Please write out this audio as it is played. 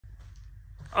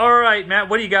All right, Matt,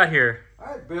 what do you got here? All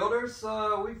right, builders,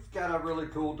 we've got a really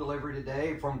cool delivery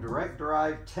today from Direct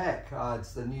Drive Tech.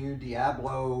 It's the new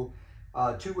Diablo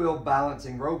two-wheel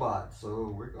balancing robot.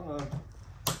 So we're gonna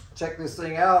check this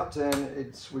thing out,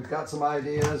 and we've got some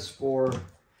ideas for,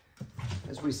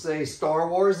 as we say, Star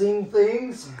Warsing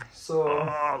things. So,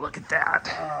 Oh, look at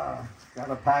that. got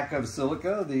a pack of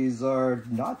silica. These are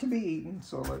not to be eaten,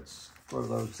 so let's throw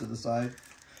those to the side.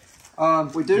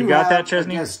 We do got have that,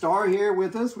 Chesney? a guest star here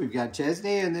with us. We've got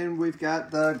Chesney, and then we've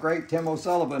got the great Tim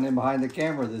O'Sullivan in behind the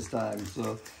camera this time.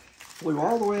 So flew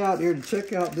all the way out here to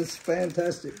check out this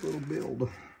fantastic little build.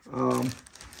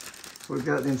 So we've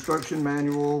got the instruction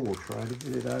manual. We'll try to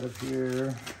get it out of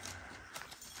here.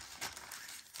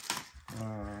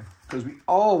 Because we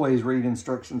always read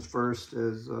instructions first,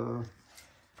 as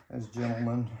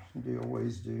gentlemen, we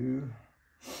always do.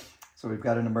 So we've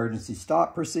got an emergency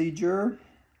stop procedure.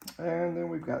 And then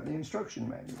we've got the instruction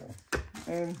manual,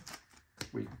 and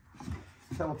we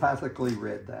telepathically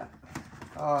read that.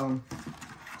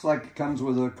 Looks like it comes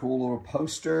with a cool little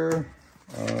poster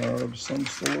of some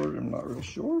sort. I'm not real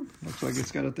sure. Looks like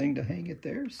it's got a thing to hang it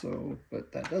there, so,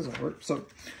 but that doesn't work, so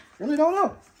really don't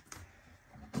know.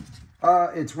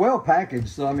 It's well packaged,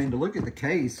 so I mean, to look at the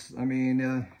case, I mean,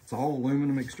 it's all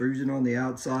aluminum extrusion on the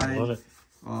outside. Love it.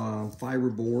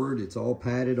 Fiber board. It's all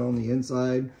padded on the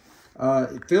inside.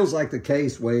 It feels like the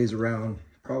case weighs around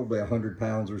probably 100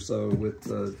 pounds or so with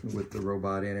the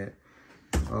robot in it.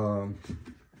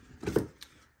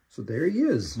 So there he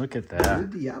is. Look at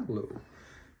that. The Diablo.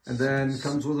 And then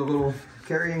comes with a little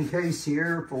carrying case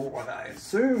here for what I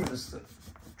assume is the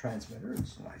transmitter.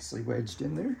 It's nicely wedged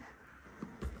in there.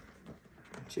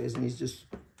 Chesney's just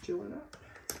chilling out.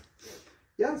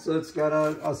 Yeah, so it's got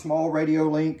a small radio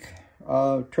link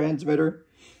transmitter.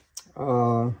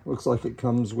 Looks like it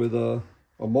comes with a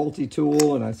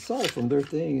multi-tool, and I saw from their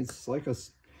thing, it's like a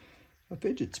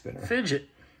fidget spinner. Fidget.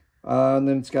 And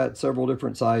then it's got several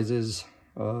different sizes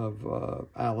of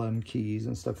Allen keys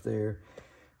and stuff there.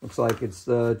 Looks like it's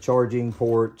the charging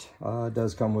port. It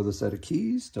does come with a set of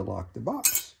keys to lock the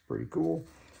box. Pretty cool.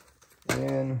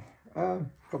 And a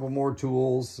couple more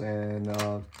tools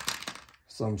and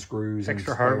some screws.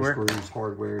 Extra and hardware. Screws,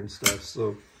 hardware and stuff.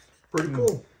 So pretty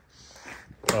cool.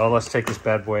 Well, let's take this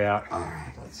bad boy out. All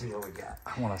right, let's see what we got.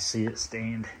 I want to see it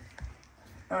stained.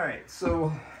 All right,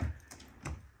 so,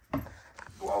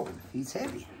 whoa, he's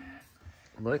heavy.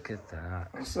 Look at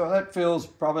that. So that feels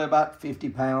probably about 50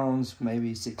 pounds,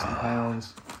 maybe 60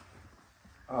 pounds.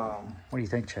 What do you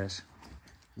think, Ches?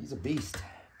 He's a beast.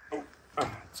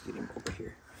 Let's get him over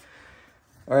here.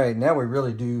 All right, now we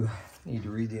really do need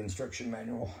to read the instruction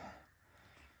manual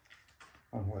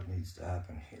on what needs to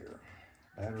happen here.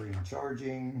 Battery and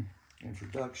charging,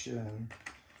 introduction.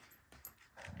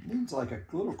 Needs like a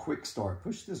little quick start.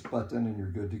 Push this button and you're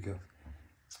good to go.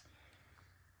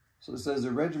 So it says the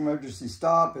emergency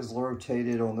stop is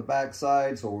rotated on the back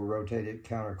side, so we'll rotate it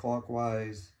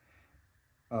counterclockwise,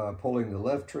 pulling the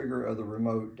left trigger of the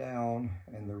remote down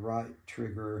and the right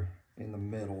trigger in the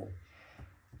middle.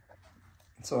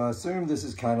 So I assume this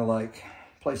is kind of like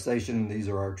PlayStation. These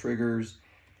are our triggers.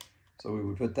 So we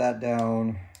would put that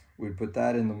down, we'd put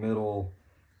that in the middle,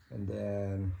 and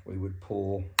then we would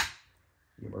pull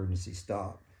the emergency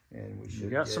stop. And we should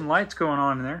got some lights going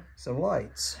on in there. Some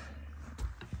lights.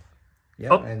 Yeah,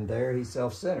 oh. And there he's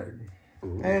self-centered.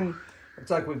 And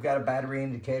looks like we've got a battery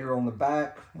indicator on the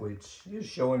back, which is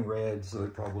showing red, so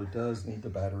it probably does need the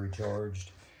battery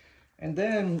charged. And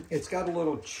then it's got a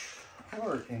little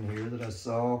chart in here that I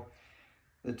saw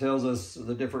that tells us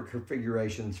the different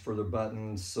configurations for the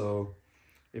buttons. So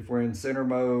if we're in center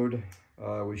mode,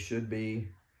 we should be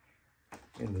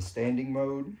in the standing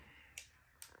mode.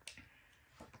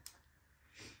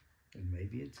 And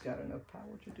maybe it's got enough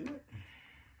power to do it.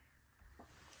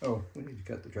 Oh, we need to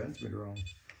cut the transmitter on.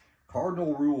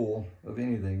 Cardinal rule of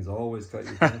anything is always cut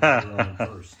your transmitter on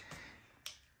first.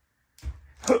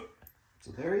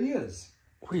 So there he is.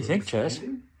 What do you think, Ches?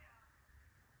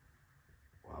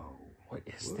 Whoa. What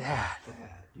is that?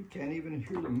 You can't even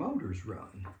hear the motors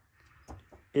run.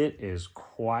 It is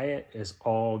quiet as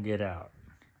all get out.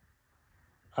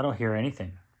 I don't hear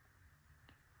anything.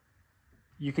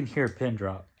 You can hear a pin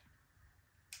drop.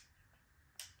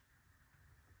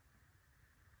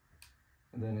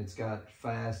 And then it's got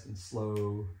fast and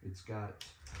slow. It's got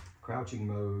crouching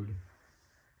mode.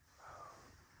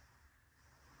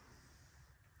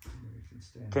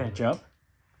 Can it jump?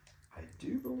 I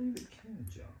do believe it can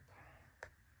jump.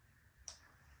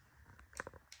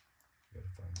 Gotta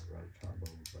find the right combo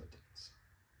of buttons.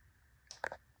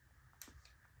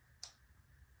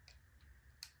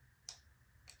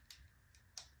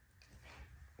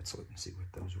 Let's look and see what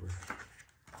those were.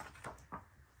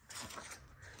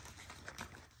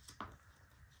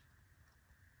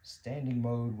 Standing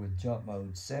mode with jump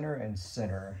mode, center and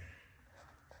center.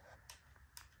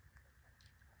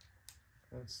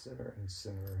 That's center and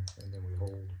center, and then we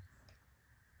hold.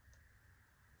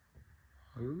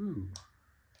 Ooh.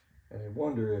 And I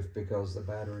wonder if, because the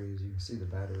batteries, you can see the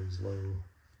battery's low.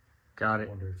 Got I it.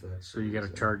 wonder if that's So you got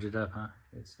to charge it up, huh?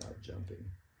 It's not jumping.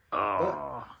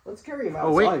 Oh. But let's carry him outside.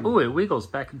 Oh, wait. Oh, it wiggles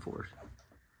back and forth.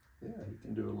 Yeah, you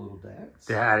can do a little dance.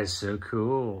 That is so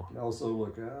cool. You can also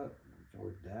look up, you can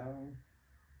look down.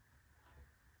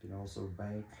 You can also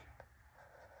bank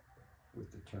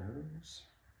with the turns.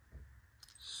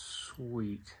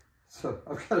 Sweet. So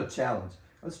I've got a challenge.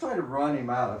 Let's try to run him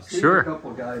out. I've seen Sure. a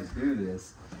couple guys do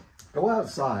this. Go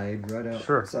outside, right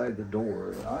outside the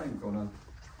door, and I'm gonna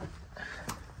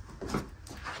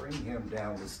bring him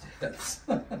down the steps.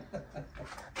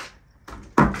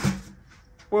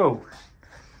 Whoa.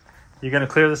 You gonna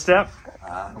clear the step?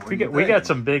 We got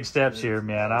some big steps here,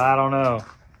 man. I don't know.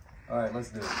 All right, let's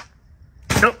do it.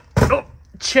 Oh, oh,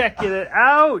 check it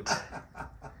out.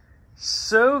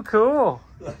 So cool.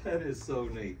 That is so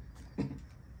neat.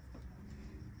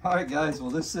 All right, guys. Well,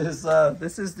 this is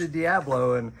the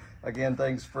Diablo, and again,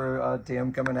 thanks for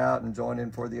Tim coming out and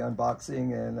joining for the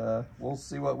unboxing, and we'll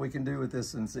see what we can do with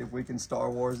this and see if we can Star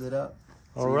Wars it up.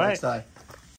 See you next time.